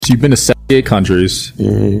So you've been to 78 countries.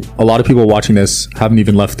 Mm-hmm. A lot of people watching this haven't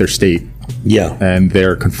even left their state. Yeah. And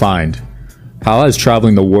they're confined. How has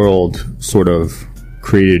traveling the world sort of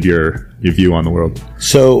created your view on the world?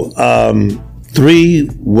 So, 3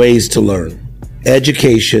 ways to learn.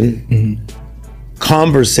 Education,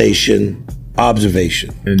 conversation, observation.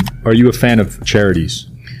 And are you a fan of charities?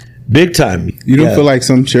 Big time. You don't feel like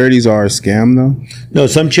some charities are a scam, though? No,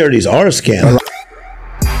 some charities are a scam.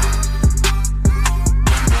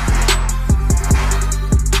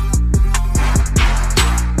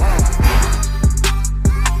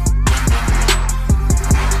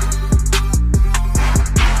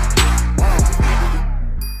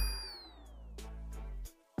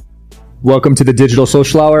 Welcome to the Digital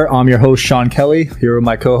Social Hour. I'm your host, Sean Kelly, here with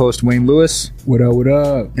my co-host, Wayne Lewis. What up, what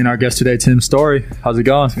up? And our guest today, Tim Storey. How's it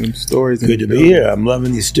going? Tim Storey's good to be here. I'm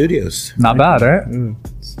loving these studios. Not bad, right?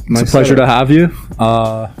 It's a pleasure to have you.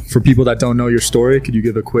 For people that don't know your story, could you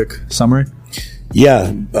give a quick summary?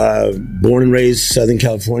 Yeah. Born and raised Southern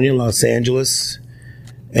California, Los Angeles,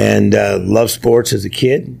 and loved sports as a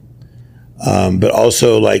kid, but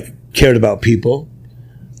also cared about people.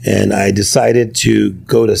 And I decided to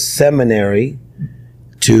go to seminary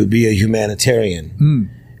to be a humanitarian.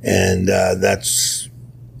 And that's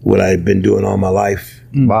what I've been doing all my life.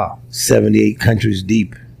 Wow. 78 countries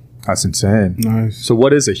deep. That's insane. Nice. So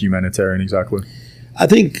what is a humanitarian exactly? I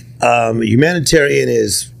think humanitarian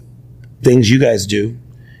is things you guys do.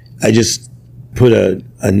 I just put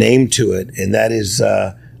a name to it, and that is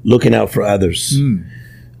looking out for others,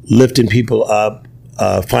 lifting people up,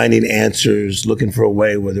 finding answers, looking for a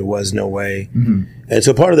way where there was no way. And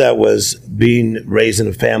so part of that was being raised in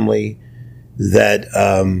a family that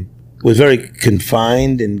was very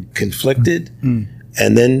confined and conflicted.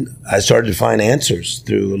 And then I started to find answers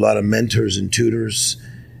through a lot of mentors and tutors.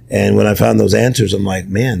 And when I found those answers, I'm like,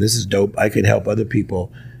 man, this is dope. I could help other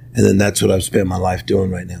people. And then that's what I've spent my life doing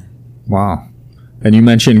right now. Wow. And you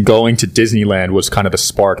mentioned going to Disneyland was kind of the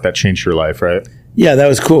spark that changed your life, right? Yeah, that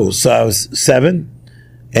was cool. So I was 7.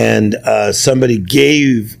 And somebody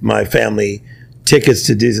gave my family tickets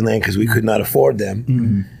to Disneyland because we could not afford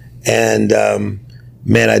them. And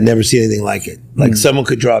man, I'd never seen anything like it. Like someone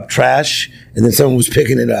could drop trash and then someone was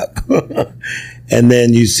picking it up. And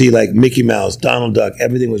then you see Mickey Mouse, Donald Duck,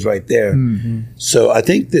 everything was right there. So I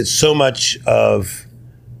think that so much of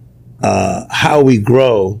how we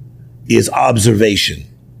grow is observation.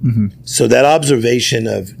 So that observation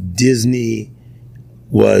of Disney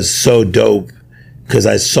was so dope, because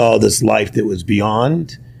I saw this life that was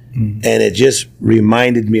beyond, and it just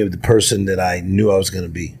reminded me of the person that I knew I was going to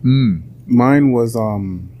be. Mine was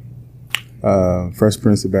Fresh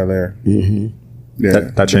Prince of Bel-Air. Yeah,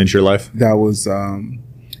 That changed your life? That was,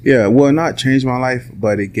 well, not changed my life,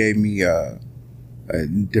 but it gave me a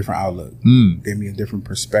different outlook. Gave me a different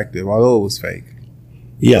perspective, although it was fake.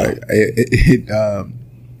 Yeah.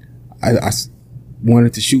 I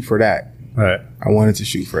wanted to shoot for that. Right. I wanted to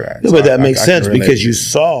shoot for that. No, So but that I makes sense because you it.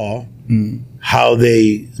 saw how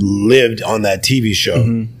they lived on that TV show.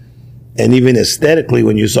 And even aesthetically,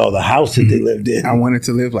 when you saw the house that they lived in. I wanted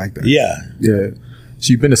to live like that. Yeah. Yeah.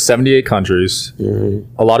 So you've been to 78 countries.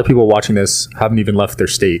 A lot of people watching this haven't even left their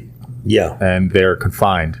state. Yeah. And they're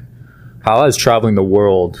confined. How has traveling the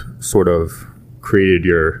world sort of created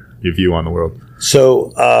your view on the world?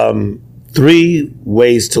 So 3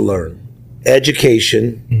 ways to learn.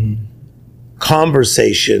 Education,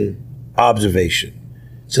 conversation, observation.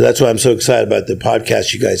 So that's why I'm so excited about the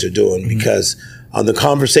podcast you guys are doing, because on the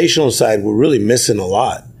conversational side, we're really missing a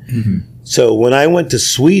lot. So when I went to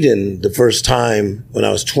Sweden the first time when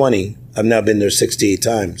I was 20, I've now been there 68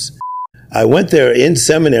 times. I went there in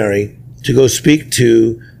seminary to go speak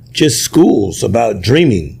to just schools about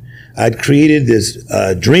dreaming. I'd created this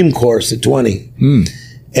dream course at 20.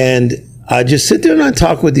 And I just sit there and I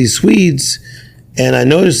talk with these Swedes, and I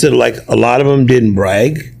noticed that a lot of them didn't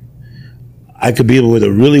brag. I could be with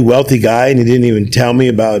a really wealthy guy and he didn't even tell me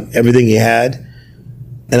about everything he had.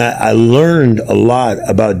 And I learned a lot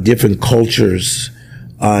about different cultures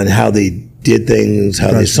on how they did things,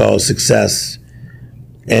 how they saw success.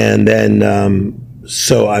 And then,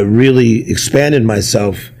 so I really expanded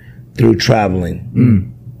myself through traveling.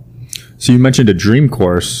 So you mentioned a dream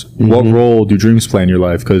course. What role do dreams play in your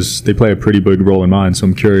life? Because they play a pretty big role in mine. So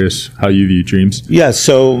I'm curious how you view dreams. Yeah.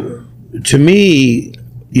 So to me,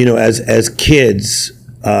 as kids,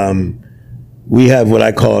 we have what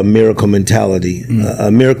I call a miracle mentality.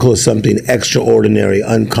 A miracle is something extraordinary,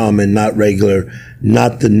 uncommon, not regular,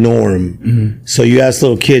 not the norm. So you ask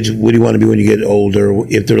little kids, what do you want to be when you get older?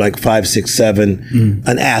 If they're 5, 6, 7,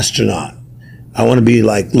 an astronaut. I want to be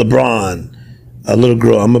like LeBron. A little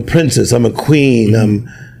girl, I'm a princess, I'm a queen,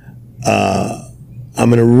 I'm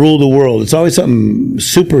going to rule the world. It's always something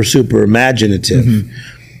super, super imaginative.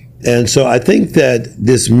 And so I think that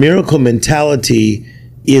this miracle mentality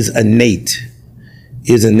is innate.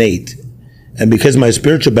 And because of my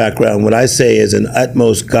spiritual background, what I say is an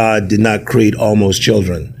utmost God did not create almost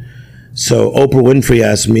children. So Oprah Winfrey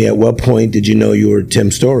asked me, at what point did you know you were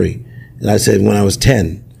Tim Storey? And I said, when I was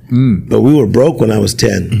 10. But we were broke when I was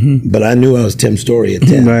 10. But I knew I was Tim Storey at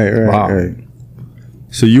 10. Right.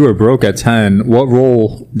 So you were broke at 10. What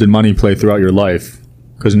role did money play throughout your life?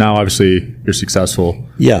 Because now, obviously, you're successful.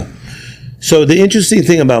 Yeah. So the interesting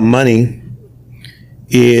thing about money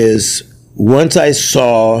is once I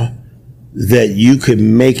saw that you could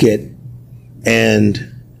make it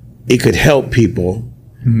and it could help people,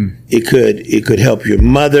 it could help your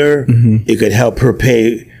mother, it could help her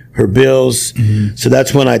pay her bills. So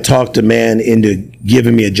that's when I talked a man into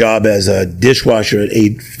giving me a job as a dishwasher at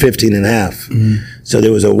age 15 and a half. So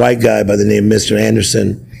there was a white guy by the name of Mr.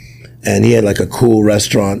 Anderson, and he had like a cool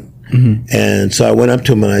restaurant. And so I went up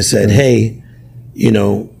to him and I said, hey, you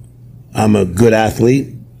know, I'm a good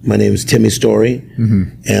athlete. My name is Timmy Storey,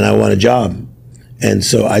 and I want a job. And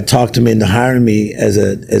so I talked him into hiring me as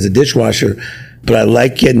a dishwasher, but I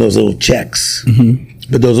like getting those little checks.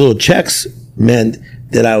 But those little checks meant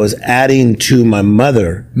that I was adding to my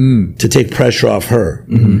mother to take pressure off her.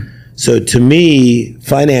 So to me,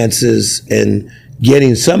 finances and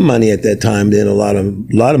getting some money at that time, then a lot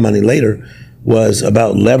of money later, was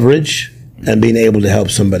about leverage and being able to help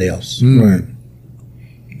somebody else. Right.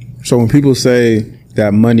 So when people say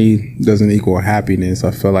that money doesn't equal happiness,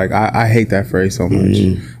 I feel like I hate that phrase so much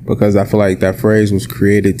because I feel like that phrase was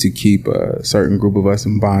created to keep a certain group of us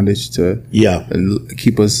in bondage, to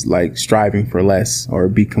keep us like striving for less or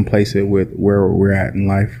be complacent with where we're at in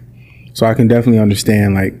life. So I can definitely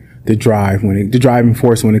understand like the driving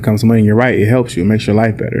force when it comes to money. You're right, it helps you, it makes your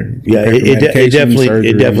life better. It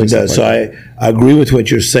definitely does. So I agree with what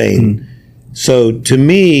you're saying. So to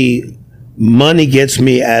me, money gets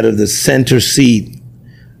me out of the center seat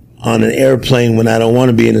on an airplane when I don't want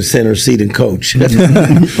to be in the center seat and coach.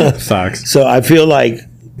 Facts. So I feel like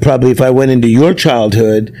probably if I went into your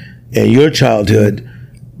childhood,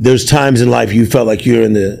 there's times in life you felt like you're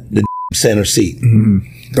in the center seat.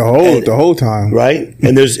 The whole time. Right?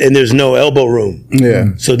 And there's no elbow room.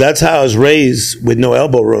 Yeah. So that's how I was raised, with no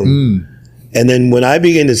elbow room. And then when I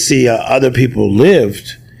began to see how other people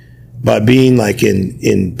lived, by being like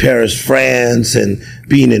in Paris, France, and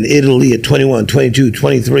being in Italy at 21, 22,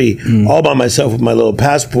 23, all by myself with my little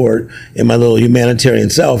passport and my little humanitarian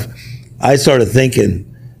self, I started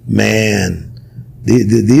thinking, man,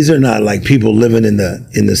 these are not like people living in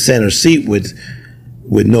the center seat with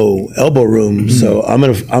no elbow room. So I'm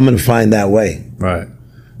gonna find that way. Right.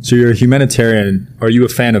 So you're a humanitarian. Are you a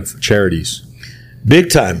fan of charities? Big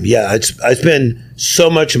time. Yeah. I spend so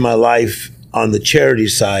much of my life on the charity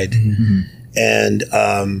side, and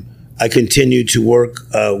I continue to work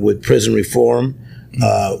with prison reform.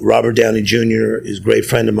 Robert Downey Jr. is a great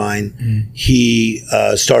friend of mine. He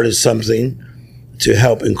started something to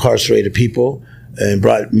help incarcerated people and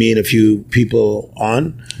brought me and a few people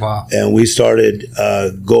on. Wow. And we started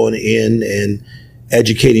going in and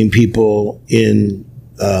educating people in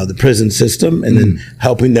the prison system, and then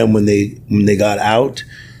helping them when they got out.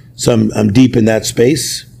 So I'm deep in that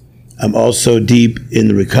space. I'm also deep in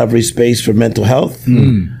the recovery space for mental health.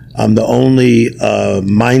 I'm the only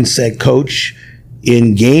mindset coach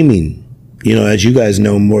in gaming. You know, as you guys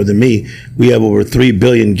know more than me, we have over 3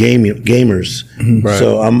 billion gamers. Right.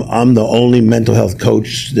 So I'm the only mental health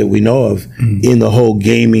coach that we know of in the whole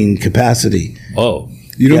gaming capacity. Oh.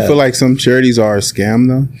 You don't feel like some charities are a scam,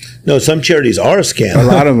 though? No, some charities are a scam. A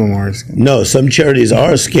lot of them are a scam. No, some charities are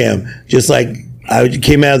a scam. Just like I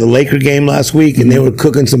came out of the Laker game last week and they were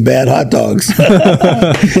cooking some bad hot dogs.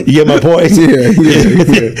 You get my point? Yeah.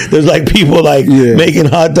 There's like people like making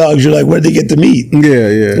hot dogs. You're like, where'd they get the meat?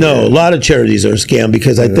 Yeah. No, a lot of charities are a scam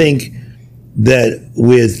because I think that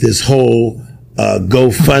with this whole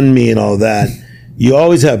GoFundMe and all that, you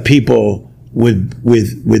always have people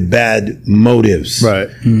with bad motives. Right.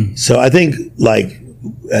 So I think like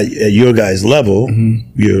at your guys' level,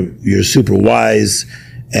 you're super wise.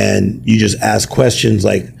 And you just ask questions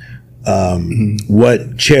like,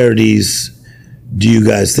 what charities do you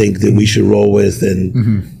guys think that we should roll with?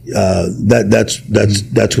 And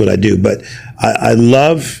that's what I do. But I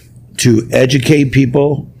love to educate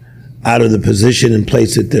people out of the position and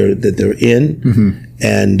place that they're in,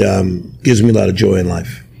 and gives me a lot of joy in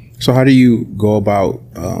life. So how do you go about?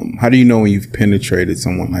 How do you know when you've penetrated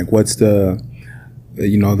someone? Like, what's the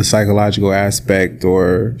the psychological aspect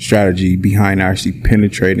or strategy behind actually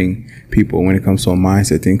penetrating people when it comes to a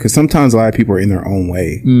mindset thing? Because sometimes a lot of people are in their own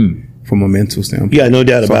way from a mental standpoint. Yeah, no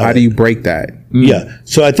doubt so about it. how do you break that? Yeah.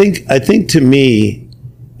 So I think to me,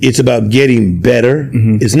 it's about getting better.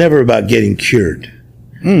 It's never about getting cured.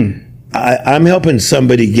 I'm helping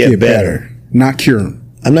somebody get better. Not cure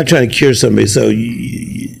them. I'm not trying to cure somebody. So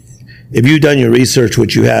if you've done your research,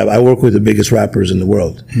 which you have, I work with the biggest rappers in the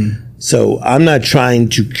world. So I'm not trying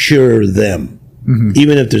to cure them,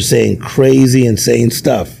 even if they're saying crazy, insane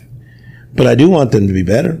stuff. But I do want them to be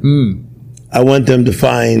better. I want them to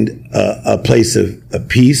find a place of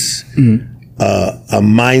peace, a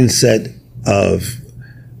mindset of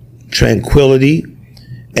tranquility,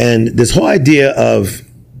 and this whole idea of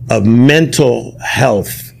mental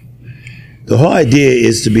health. The whole idea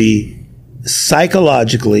is to be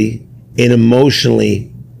psychologically and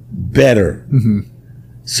emotionally better.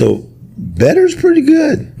 So better is pretty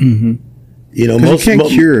good. Most you can't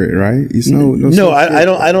cure it, right? It's no. I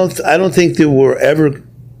don't think that we're ever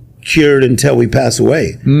cured until we pass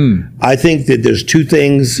away. I think that there's two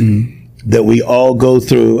things that we all go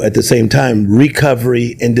through at the same time: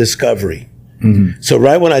 recovery and discovery. So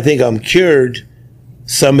right when I think I'm cured,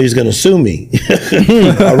 somebody's going to sue me.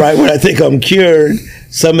 All right, when I think I'm cured,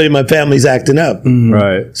 somebody in my family's acting up.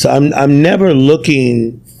 Right. So I'm never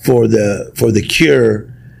looking for the cure.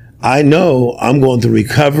 I know I'm going through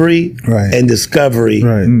recovery and discovery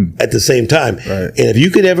at the same time. And if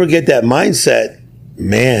you could ever get that mindset,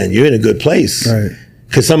 man, you're in a good place.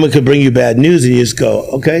 Because someone could bring you bad news and you just go,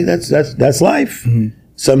 okay, that's life.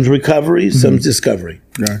 Some's recovery, some's discovery.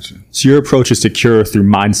 Gotcha. So your approach is to cure through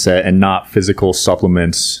mindset and not physical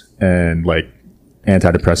supplements and like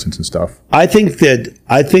antidepressants and stuff. I think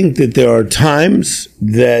that there are times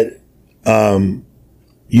that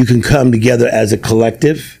you can come together as a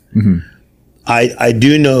collective. I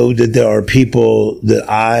do know that there are people that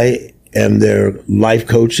I am their life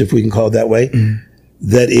coach, if we can call it that way,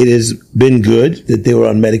 that it has been good that they were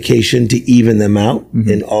on medication to even them out,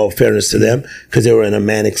 in all fairness to them, because they were in a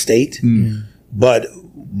manic state. But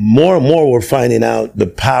more and more we're finding out the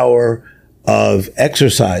power of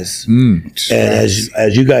exercise. And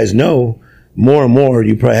as you guys know, more and more,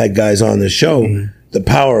 you probably had guys on the show, the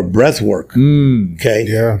power of breath work. Okay?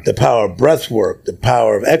 Yeah. The power of breath work, the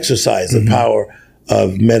power of exercise, the power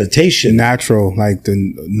of meditation. Natural, like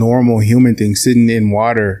the normal human thing, sitting in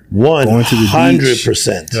water, going to the beach,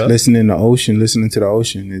 100%. listening to the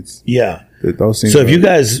ocean. It's those things. So if you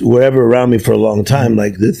guys were ever around me for a long time,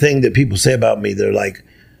 like the thing that people say about me, they're like,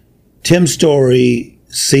 Tim Storey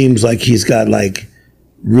seems like he's got like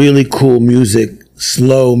really cool music,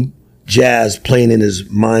 slow jazz playing in his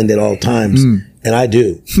mind at all times. And I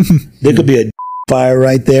do. There could be a fire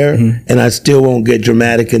right there and I still won't get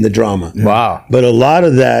dramatic in the drama. Wow. But a lot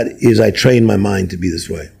of that is I train my mind to be this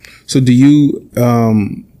way. So do you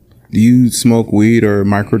smoke weed or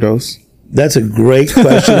microdose? That's a great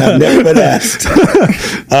question. I've never been asked.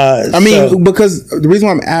 Because the reason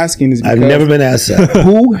why I'm asking is because I've never been asked that.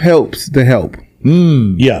 Who helps the help?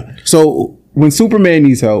 Yeah. So when Superman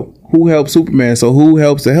needs help, who helps Superman? So who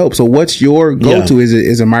helps the help? So what's your go-to? Is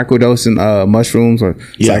it microdosing mushrooms or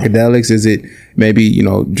psychedelics? Is it maybe,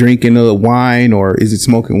 drinking a wine, or is it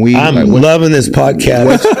smoking weed? I'm loving this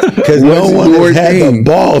podcast because no one has had the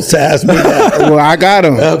balls to ask me that. Well, I got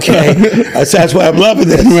them. Okay. That's why I'm loving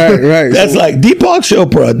this. Right. That's like Deepak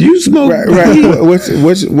Chopra. Do you smoke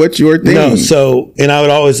weed? What's your thing? No, so, and I would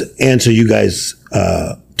always answer you guys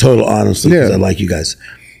total honestly because I like you guys.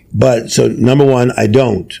 But so number one, I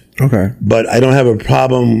don't. Okay. But I don't have a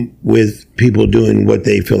problem with people doing what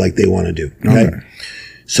they feel like they want to do. Okay.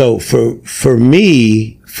 So for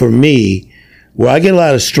me, where I get a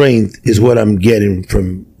lot of strength is what I'm getting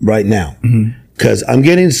from right now. Because I'm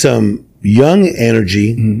getting some young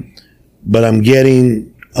energy, but I'm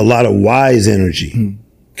getting a lot of wise energy.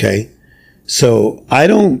 Okay. So I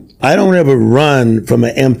don't ever run from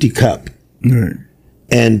an empty cup.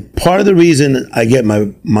 And part of the reason I get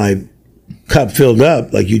my cup filled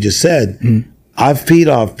up, like you just said, I feed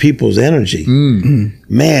off people's energy.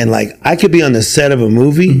 Man, like I could be on the set of a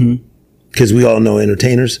movie, because we all know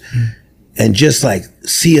entertainers, and just like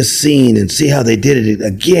see a scene and see how they did it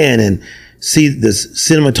again and see this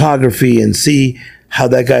cinematography and see how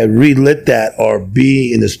that guy relit that, or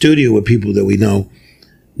be in the studio with people that we know.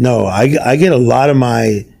 No, I get a lot of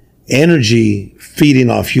my energy feeding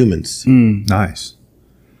off humans. Nice.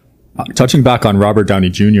 Touching back on Robert Downey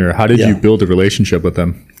Jr., how did you build a relationship with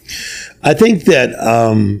him? I think that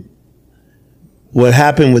what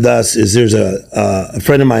happened with us is there's a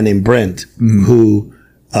friend of mine named Brent who,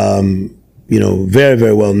 very,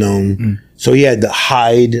 very well known, So he had the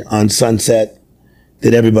Hide on Sunset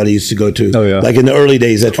that everybody used to go to. Oh, yeah. Like in the early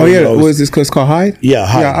days. That's what Was this place called Hyde? Yeah,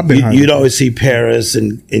 Hyde. Yeah, I've been Hyde. You'd always see Paris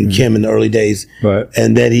and Kim in the early days. Right.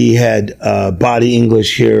 And then he had Body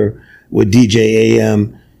English here with DJ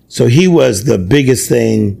AM. So he was the biggest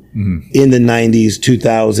thing in the 90s,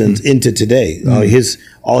 2000s, into today.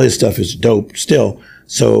 All his stuff is dope still.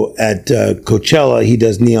 So at Coachella, he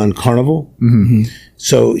does Neon Carnival.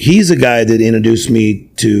 So he's a guy that introduced me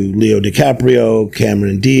to Leo DiCaprio,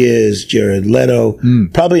 Cameron Diaz, Jared Leto,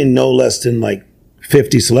 probably no less than like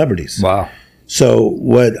 50 celebrities. Wow. So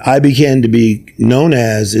what I began to be known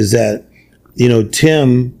as is that,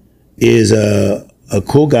 Tim is a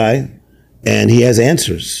cool guy and he has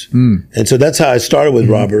answers. And so that's how I started with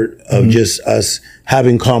Robert, of just us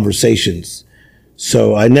having conversations.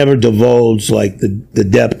 So I never divulged like the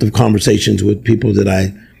depth of conversations with people that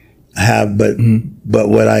I have, but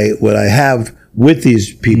what I have with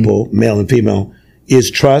these people, male and female, is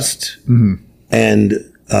trust, and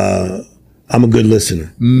I'm a good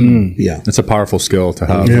listener. Yeah, It's a powerful skill to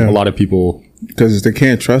have. Yeah. A lot of people, Because they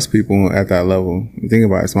can't trust people at that level. You think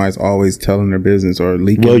about it, somebody's always telling their business or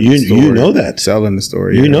leaking. Well, the story, you know that. selling the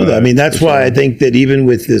story. you know that. I mean, that's why I think that even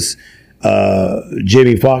with this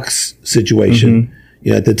Jamie Foxx situation,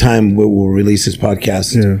 at the time we'll release this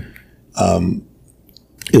podcast,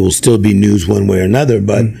 it will still be news one way or another,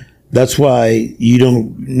 but that's why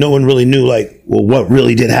no one really knew, like, well, what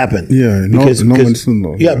really did happen. Yeah, no one's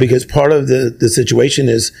know. Yeah, because part of the situation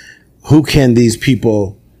is, who can these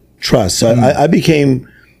people trust? So I became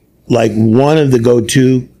like one of the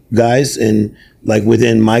go-to guys, and like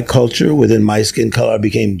within my culture, within my skin color, I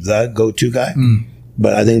became the go-to guy.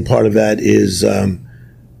 But I think part of that is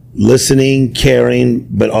listening, caring,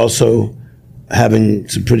 but also having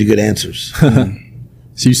some pretty good answers.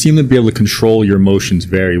 so you seem to be able to control your emotions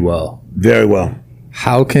very well. Very well.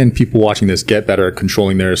 How can people watching this get better at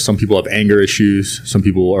controlling theirs? Some people have anger issues. Some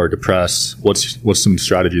people are depressed. What's some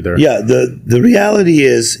strategy there? Yeah, the reality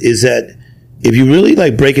is that if you really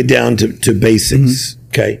like break it down to basics,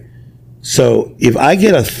 okay? So if I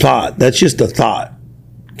get a thought, that's just a thought,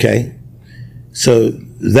 okay? So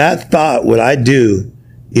that thought, what I do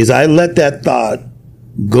is I let that thought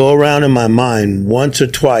go around in my mind once or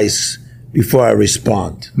twice before I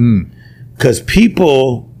respond. Because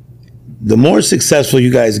people, the more successful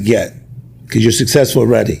you guys get, because you're successful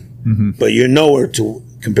already, but you're nowhere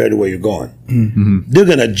compared to where you're going. They're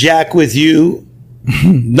going to jack with you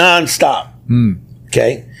nonstop.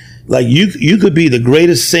 Okay? Like you could be the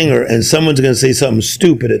greatest singer and someone's going to say something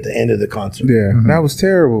stupid at the end of the concert. Yeah, that was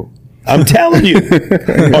terrible. I'm telling you.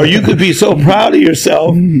 Or you could be so proud of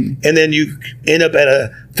yourself and then you end up at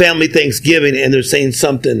a family Thanksgiving and they're saying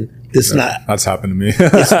something that's happened to me.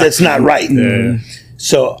 that's not right. Yeah.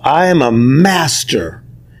 So I am a master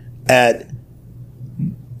at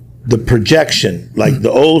the projection, like the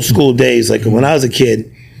old school days. Like when I was a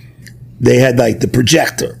kid, they had like the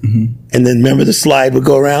projector, and then remember the slide would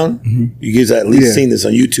go around. You guys at least seen this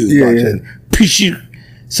on YouTube.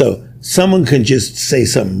 So someone can just say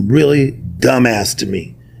something really dumbass to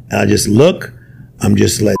me, and I just look. I'm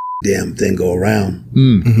just let the damn thing go around,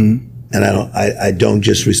 and I don't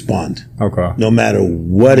just respond. Okay. No matter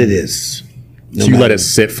what it is. So you let it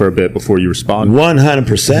sit for a bit before you respond?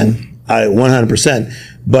 100%. 100%.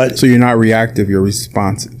 But so you're not reactive, you're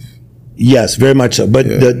responsive. Yes, very much so. But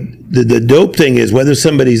the dope thing is, whether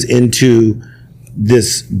somebody's into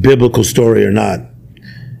this biblical story or not,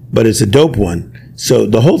 but it's a dope one. So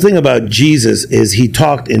the whole thing about Jesus is he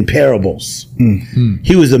talked in parables.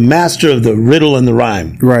 He was the master of the riddle and the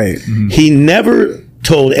rhyme. Right. He never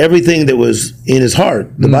told everything that was in his heart.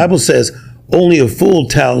 The Bible says only a fool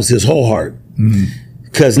tells his whole heart.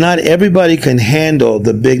 Because not everybody can handle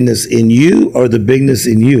the bigness in you or the bigness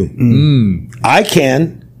in you. I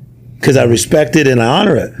can, because I respect it and I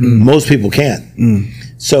honor it. Most people can't.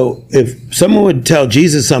 So if someone would tell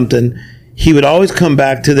Jesus something, he would always come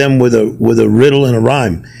back to them with a riddle and a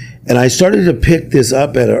rhyme. And I started to pick this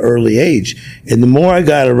up at an early age. And the more I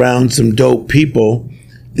got around some dope people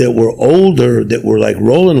that were older, that were like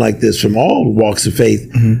rolling like this from all walks of faith,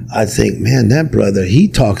 I think, man, that brother, he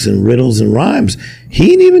talks in riddles and rhymes.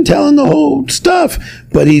 He ain't even telling the whole stuff,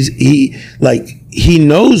 but he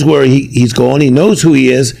knows where he's going. He knows who he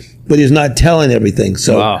is, but he's not telling everything.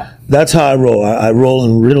 So that's how I roll. I roll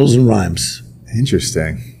in riddles and rhymes.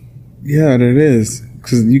 Interesting. Yeah, that is.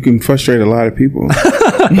 Because you can frustrate a lot of people.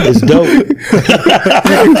 It's dope.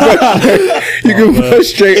 You can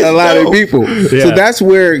frustrate a lot of people. So that's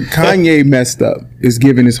where Kanye messed up, is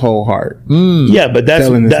giving his whole heart. Yeah, but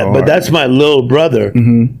that's my little brother.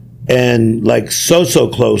 And and like so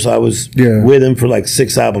close. I was Yeah. with him for like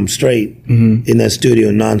 6 albums straight in that studio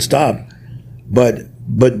nonstop.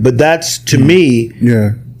 But that's to me,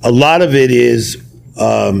 Yeah. a lot of it is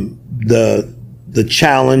the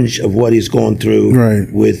challenge of what he's going through Right.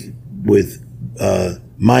 with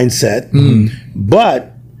mindset,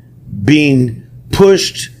 but being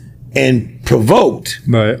pushed and provoked.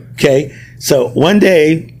 Right. Okay, so one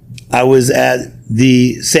day I was at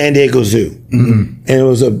the San Diego Zoo, and it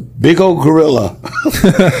was a big old gorilla,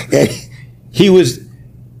 and he was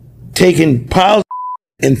taking piles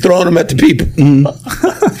and throwing them at the people. And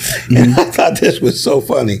I thought this was so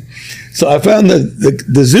funny. So I found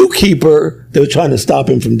the zookeeper that was trying to stop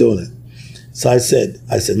him from doing it. So I said,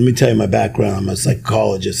 let me tell you my background. I'm a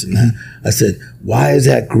psychologist and that. I said, why is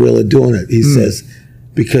that gorilla doing it? He says,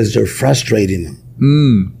 because they're frustrating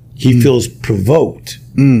him. He feels provoked.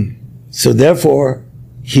 So therefore,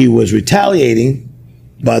 he was retaliating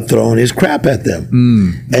by throwing his crap at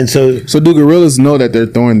them. And so do gorillas know that they're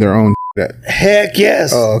throwing their own at? heck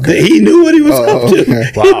yes. Oh, okay. He knew what he was up to.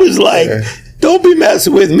 Okay. He was like, don't be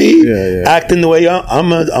messing with me. Yeah. Acting the way I'm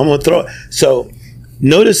gonna throw. So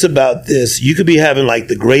notice about this, you could be having like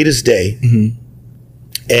the greatest day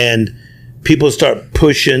and people start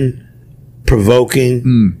pushing,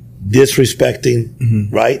 provoking,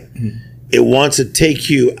 disrespecting, right? It wants to take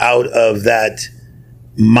you out of that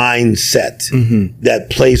mindset, that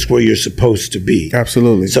place where you're supposed to be.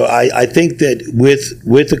 Absolutely. So I think that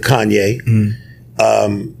with the Kanye,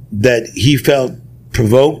 that he felt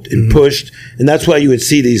provoked and pushed, and that's why you would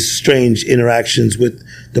see these strange interactions with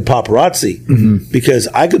the paparazzi, because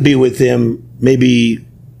I could be with him maybe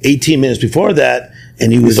 18 minutes before that,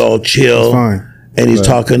 and he was all chill, fine. and he's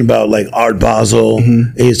talking about like Art Basel,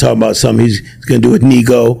 and he's talking about something he's going to do with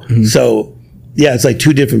Nigo. So yeah, it's like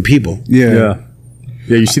two different people. Yeah,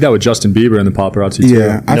 you see that with Justin Bieber and the paparazzi too.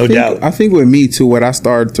 Yeah, No doubt. I think with me too, what I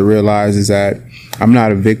started to realize is that I'm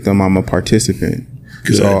not a victim, I'm a participant.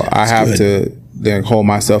 Good. So I That's have good. to then hold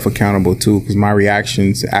myself accountable too, because my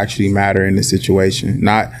reactions actually matter in the situation.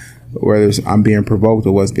 Not whether I'm being provoked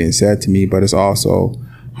or what's being said to me, but it's also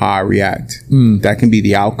how I react. That can be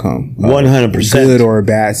the outcome. of 100%. Good or a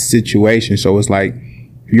bad situation. So it's like,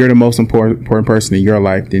 if you're the most important person in your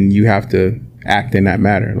life, then you have to act in that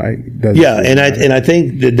matter. Like, Yeah, and I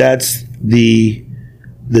think that's the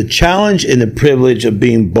challenge and the privilege of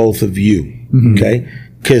being both of you. Okay,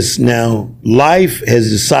 because now life has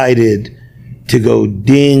decided to go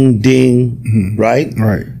ding ding, right?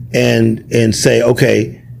 Right. And say,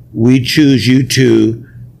 okay, we choose you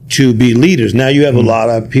to be leaders. Now you have a lot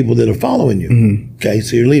of people that are following you. Okay,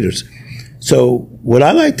 so you're leaders. So what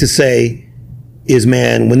I like to say is,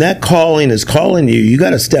 man, when that calling is calling you, you got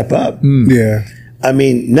to step up. Yeah. I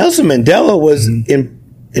mean, Nelson Mandela was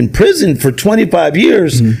in prison for 25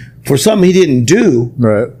 years for something he didn't do,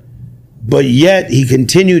 Right. but yet he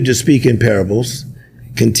continued to speak in parables,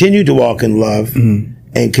 continued to walk in love,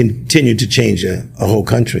 and continued to change a whole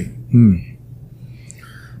country.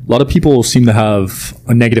 A lot of people seem to have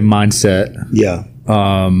a negative mindset. Yeah.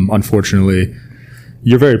 Unfortunately,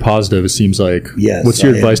 you're very positive. It seems like. Yes, What's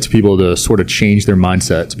your I advice am. to people to sort of change their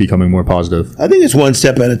mindset to becoming more positive? I think it's one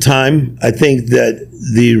step at a time. I think that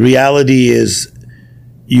the reality is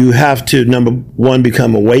you have to, number one,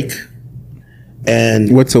 become awake.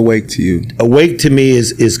 And What's awake to you? awake to me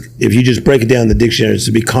is if you just break it down in the dictionary, is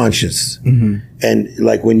to be conscious. And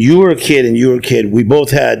like when you were a kid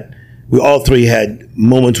we all three had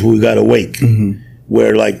moments where we got awake,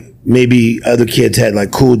 where like maybe other kids had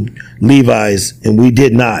like cool Levi's and we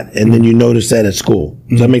did not, and then you notice that at school.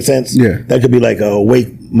 Does that make sense? Yeah. That could be like a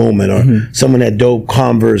awake moment, or someone had dope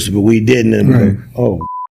Converse but we didn't, and we go, oh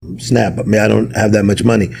snap, I mean, I don't have that much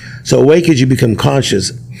money. So awake is you become conscious,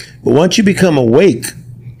 but once you become awake,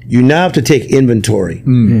 you now have to take inventory.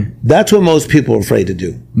 That's what most people are afraid to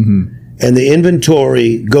do. And the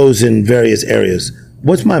inventory goes in various areas.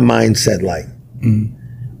 What's my mindset like?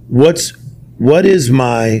 What is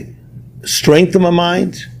my strength of my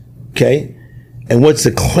mind? Okay. And what's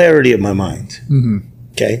the clarity of my mind?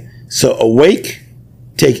 Okay. So awake,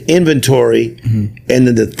 take inventory, and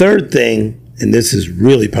then the third thing, and this is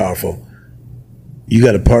really powerful, you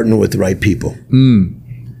got to partner with the right people.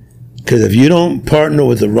 Because if you don't partner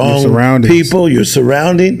with the wrong surroundings. people, your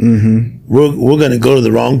surrounding, we're going to go to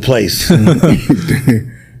the wrong place.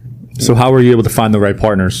 So how were you able to find the right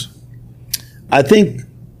partners? I think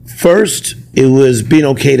first it was being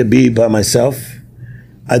okay to be by myself.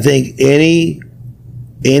 I think any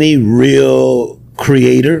real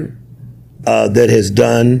creator that has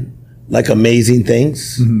done like amazing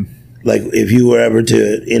things, like if you were ever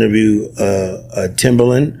to interview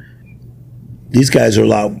Timberland, these guys were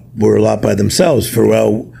a lot by themselves.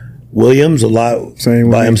 Pharrell Williams, a lot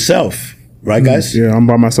by himself. Right, guys? Yeah, I'm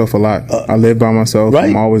by myself a lot. I live by myself. Right?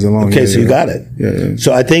 I'm always alone. Okay, so you got it. Yeah.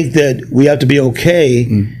 So I think that we have to be okay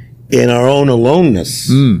in our own aloneness.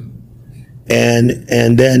 And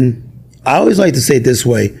then I always like to say it this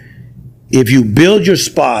way. If you build your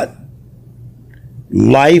spot,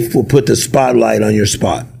 life will put the spotlight on your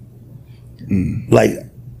spot. Like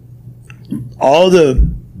all the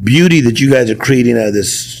beauty that you guys are creating out of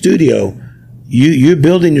this studio, you're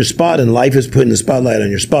building your spot, and life is putting the spotlight on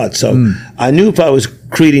your spot. So I knew if I was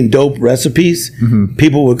creating dope recipes,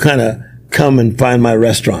 people would kind of come and find my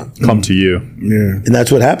restaurant. Come to you. Yeah. And that's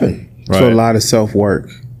what happened. Right. So a lot of self-work.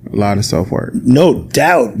 No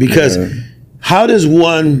doubt. Because how does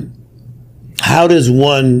one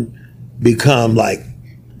become like,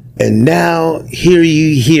 and now hear you,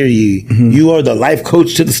 you are the life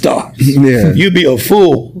coach to the stars. Yeah. You'd be a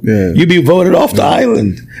fool. Yeah. You'd be voted off the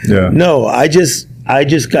island. Yeah. No, I just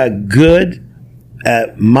got good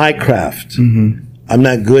at my craft. I'm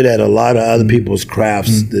not good at a lot of other people's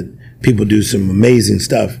crafts that people do some amazing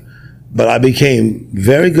stuff. But I became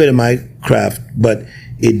very good at my craft, but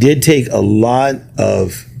it did take a lot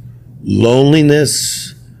of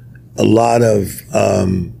loneliness, a lot of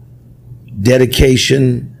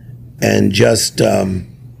dedication, and just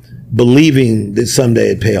believing that someday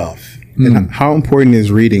it'd pay off. And how important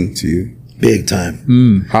is reading to you? Big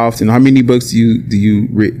time. How often? How many books do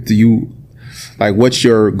you like? What's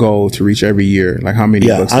your goal to reach every year? Like how many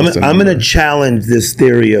books? I'm going to challenge this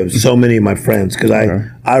theory of so many of my friends because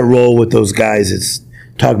I roll with those guys. It's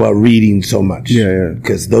talk about reading so much. Yeah.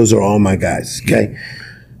 Because those are all my guys. Okay,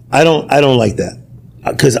 I don't like that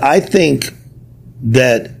because I think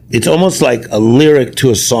that it's almost like a lyric to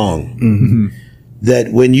a song.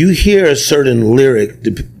 That when you hear a certain lyric,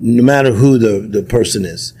 no matter who the person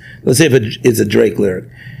is, let's say if it's a Drake lyric,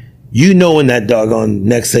 you know when that doggone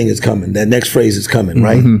next thing is coming, that next phrase is coming,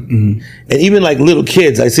 right? And even like little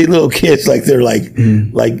kids, I see little kids like they're like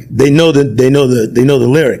they know the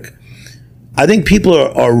lyric. I think people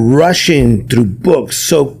are rushing through books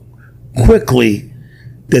so quickly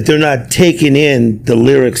that they're not taking in the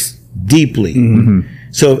lyrics deeply.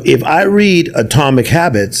 So if I read Atomic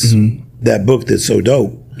Habits, that book that's so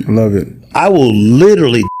dope, I love it. I will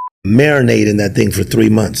literally marinate in that thing for 3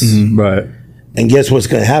 months. Right. And guess what's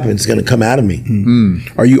going to happen? It's going to come out of me.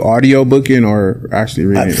 Are you audio booking or actually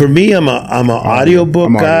reading? For me, I'm an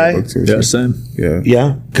audiobook guy. Audiobook too. Yeah, same.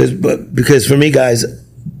 Yeah. Because for me, guys,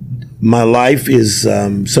 my life is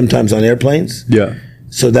sometimes on airplanes. Yeah.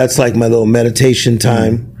 So that's like my little meditation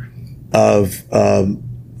time of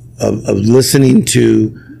listening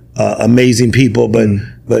to amazing people, but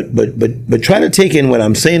try to take in what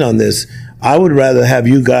I'm saying on this. I would rather have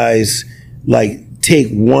you guys like take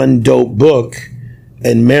one dope book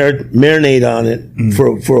and marinate on it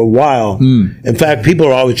for a while. In fact, people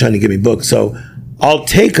are always trying to give me books, so I'll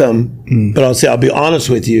take them, but I'll be honest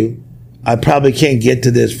with you, I probably can't get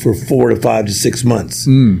to this for 4 to 5 to 6 months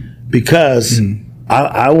because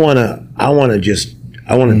I want to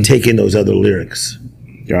take in those other lyrics.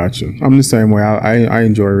 Gotcha. I'm the same way. I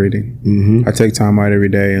enjoy reading. I take time out every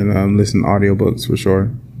day and listen to audiobooks for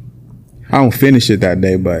sure. I don't finish it that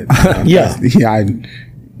day, but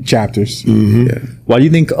chapters. Yeah. Why do you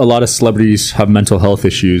think a lot of celebrities have mental health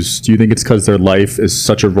issues? Do you think it's because their life is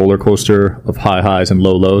such a roller coaster of high highs and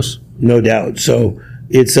low lows? No doubt. So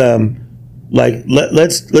it's like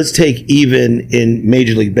let's take even in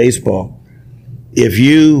Major League Baseball. If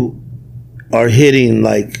you are hitting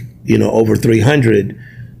over 300,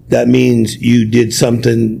 that means you did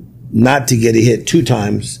something not to get a hit 2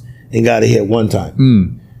 times and got a hit 1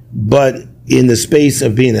 time. But in the space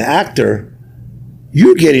of being an actor,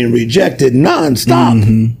 you're getting rejected nonstop.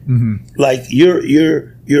 Like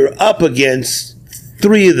you're up against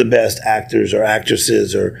 3 of the best actors or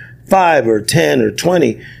actresses, or 5 or 10 or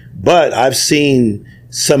 20. But I've seen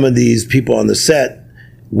some of these people on the set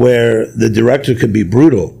where the director could be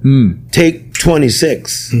brutal. Take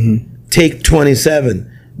 26, take 27.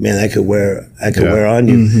 Man, I could wear on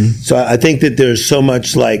you. So I think that there's so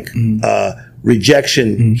much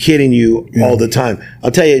rejection hitting you all the time.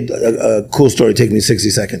 I'll tell you a cool story. Take me 60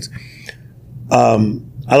 seconds. I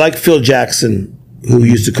like Phil Jackson, who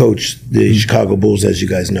used to coach the Chicago Bulls, as you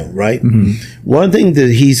guys know, right? One thing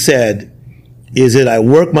that he said is that I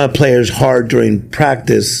work my players hard during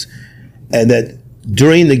practice, and that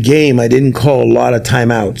during the game I didn't call a lot of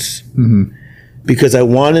timeouts because I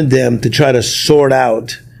wanted them to try to sort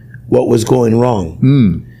out what was going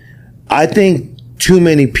wrong. I think too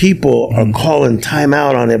many people are calling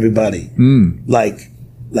timeout on everybody. Like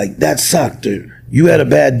like that sucked, or you had a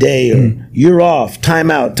bad day, or you're off,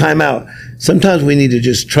 time out. Sometimes we need to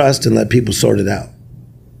just trust and let people sort it out.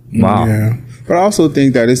 Wow. Yeah. But I also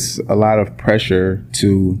think that it's a lot of pressure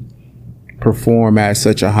to perform at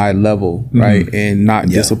such a high level, right? And not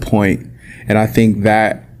disappoint. And I think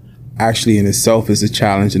that actually in itself is a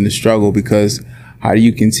challenge and a struggle, because how do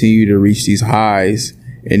you continue to reach these highs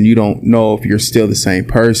and you don't know if you're still the same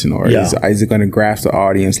person, or is it going to grasp the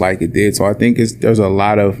audience like it did? So I think there's a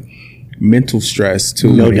lot of mental stress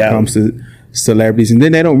too when it comes to celebrities. And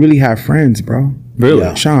then they don't really have friends, bro. Really?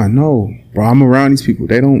 Yeah. Sean, no, bro. I'm around these people.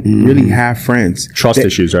 They don't really have friends. Trust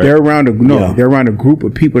issues, right? They're around they're around a group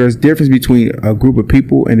of people. There's a difference between a group of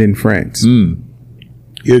people and then friends.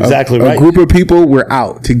 You're exactly right. A group of people, we're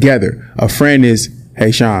out together. A friend is,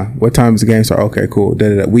 hey, Sean, what time is the game start? Okay, cool.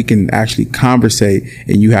 We can actually conversate,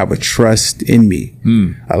 and you have a trust in me.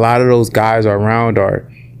 A lot of those guys are around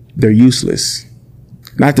they're useless.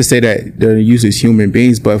 Not to say that they're useless human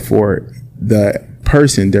beings, but for the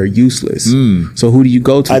person, they're useless. So who do you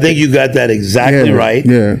go to? I think you got that exactly right.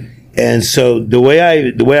 Yeah. And so the way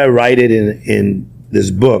I write it in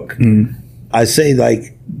this book, I say,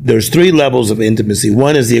 like, there's 3 levels of intimacy.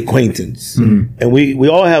 One is the acquaintance. And we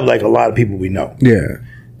all have, like, a lot of people we know. Yeah.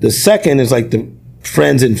 The second is like the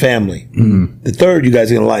friends and family. The third, you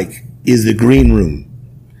guys are going to like, is the green room.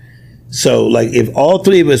 So, like, if all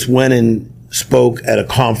 3 of us went and spoke at a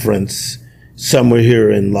conference somewhere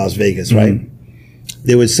here in Las Vegas, right?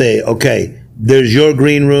 They would say, okay, there's your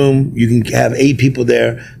green room. You can have 8 people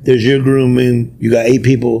there. There's your green room. You got 8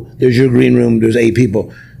 people. There's your green room. There's 8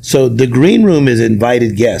 people. So the green room is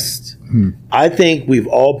invited guests. I think we've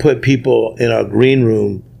all put people in our green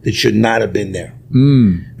room that should not have been there.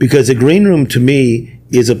 Because the green room, to me,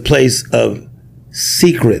 is a place of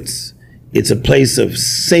secrets. It's a place of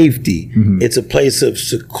safety. It's a place of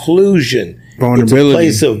seclusion. It's a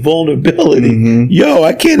place of vulnerability. Yo,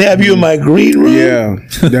 I can't have you in my green room.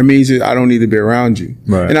 Yeah, that means that I don't need to be around you.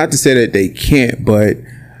 Right. And not to say that they can't, but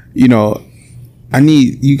you know,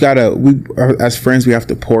 as friends, we have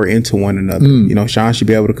to pour into one another. You know, Sean should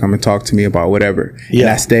be able to come and talk to me about whatever. And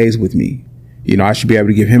that stays with me. You know, I should be able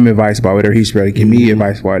to give him advice about whatever. He should be able to give me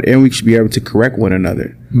advice about it. And we should be able to correct one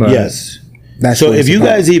another. Right. Yes. So if you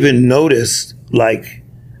guys even noticed, like,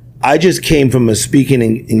 I just came from a speaking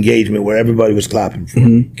engagement where everybody was clapping for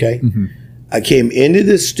me, okay? I came into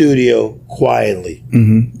the studio quietly.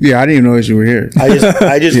 Yeah, I didn't even know you were here.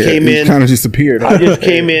 I just came in. Kind of just appeared. I just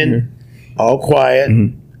came in all quiet.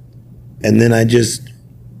 And then I just,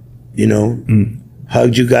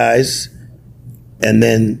 hugged you guys. And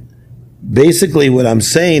then basically what I'm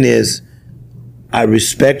saying is, I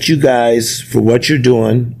respect you guys for what you're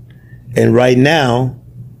doing. And right now,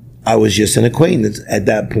 I was just an acquaintance at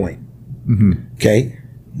that point. Okay?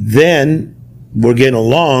 Then we're getting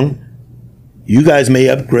along. You guys may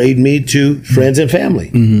upgrade me to friends and family.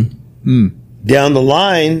 Down the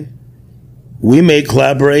line, we may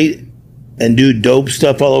collaborate and do dope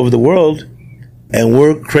stuff all over the world, and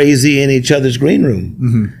we're crazy in each other's green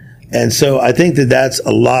room. And so I think that that's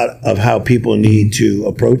a lot of how people need to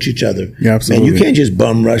approach each other. Yeah, absolutely. And you can't just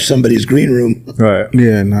bum rush somebody's green room. Right.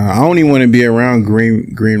 Yeah, no. I only want to be around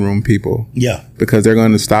green room people. Yeah. Because they're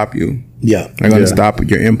going to stop you. Yeah. They're going to stop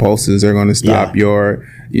your impulses. They're going to stop your,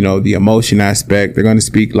 the emotion aspect. They're going to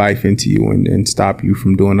speak life into you and stop you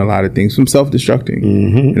from doing a lot of things, from self-destructing.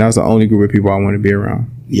 And that's the only group of people I want to be around.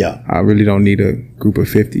 Yeah. I really don't need a group of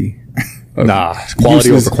 50. Quality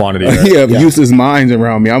over quantity. Right? Useless minds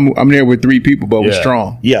around me. I'm there with 3 people, but we're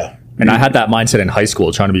strong. Yeah. And I had that mindset in high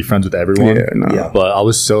school, trying to be friends with everyone. Yeah. But I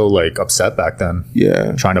was so upset back then.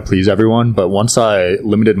 Yeah. Trying to please everyone. But once I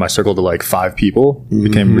limited my circle to 5 people,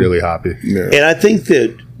 became really happy. Yeah. And I think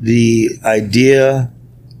that the idea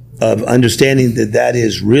of understanding that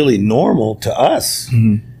is really normal to us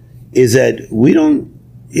is that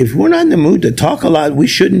if we're not in the mood to talk a lot, we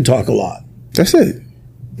shouldn't talk a lot. That's it.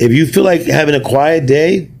 If you feel like having a quiet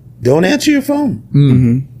day, don't answer your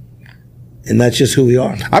phone. And that's just who we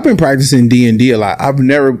are. I've been practicing D&D a lot. I've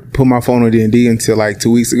never put my phone on D&D until 2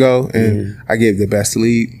 weeks ago, and I get the best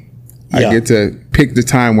sleep. I get to pick the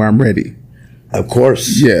time where I'm ready. Of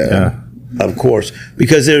course. Yeah. Of course.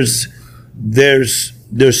 Because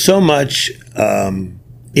there's so much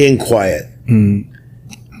in quiet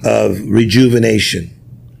of rejuvenation.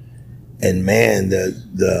 And man,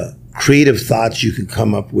 the creative thoughts you can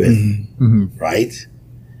come up with, right?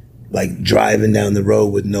 Like driving down the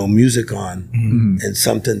road with no music on and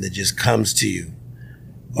something that just comes to you,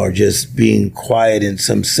 or just being quiet in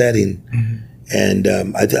some setting. And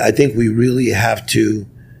I think we really have to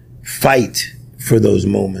fight for those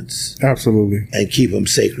moments. Absolutely. And keep them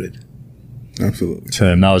sacred. Absolutely.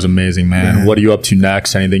 Tim, that was amazing, man. What are you up to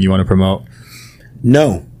next? Anything you want to promote?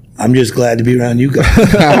 No, I'm just glad to be around you guys.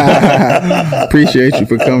 Appreciate you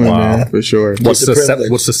for coming, man, for sure. What's the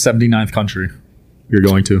 79th country you're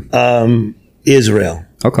going to? Israel.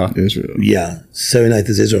 Okay. Israel. Yeah, 79th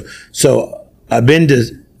is Israel. So I've been to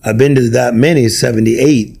that many,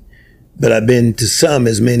 78, but I've been to some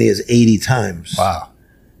as many as 80 times. Wow.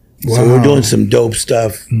 So we're doing some dope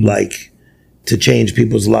stuff, like to change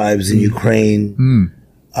people's lives in Ukraine.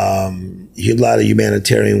 A lot of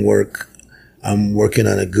humanitarian work. I'm working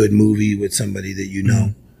on a good movie with somebody that you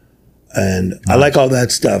know. And I like all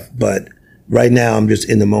that stuff, but right now I'm just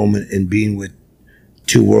in the moment and being with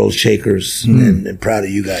two world shakers and proud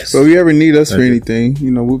of you guys. So if you ever need us for anything,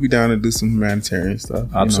 we'll be down to do some humanitarian stuff.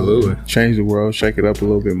 Absolutely. Change the world, shake it up a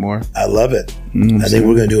little bit more. I love it. I think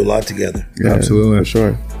we're going to do a lot together. Yeah, absolutely. For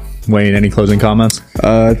sure. Wayne, any closing comments?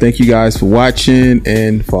 Thank you guys for watching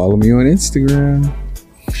and follow me on Instagram.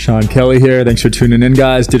 Sean Kelly here. Thanks for tuning in,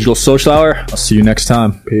 guys. Digital Social Hour. I'll see you next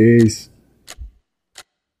time. Peace.